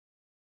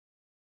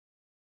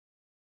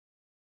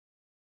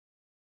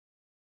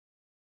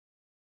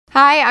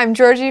Hi, I'm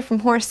Georgie from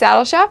Horse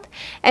Saddle Shop,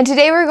 and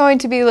today we're going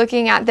to be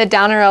looking at the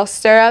Don Orrell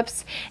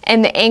stirrups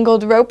and the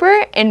angled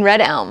roper in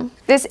red elm.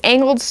 This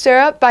angled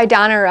stirrup by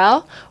Don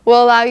Orrell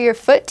will allow your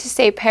foot to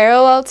stay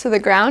parallel to the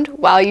ground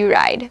while you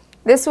ride.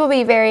 This will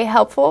be very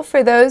helpful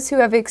for those who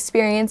have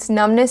experienced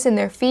numbness in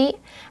their feet,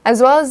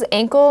 as well as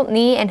ankle,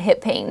 knee, and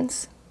hip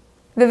pains.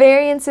 The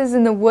variances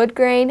in the wood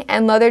grain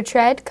and leather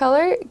tread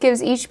color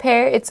gives each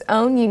pair its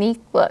own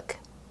unique look.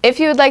 If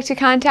you would like to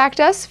contact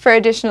us for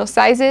additional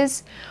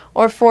sizes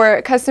or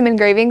for custom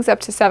engravings up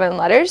to 7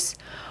 letters,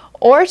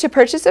 or to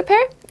purchase a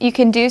pair, you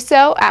can do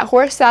so at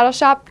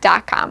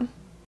horsesaddleshop.com.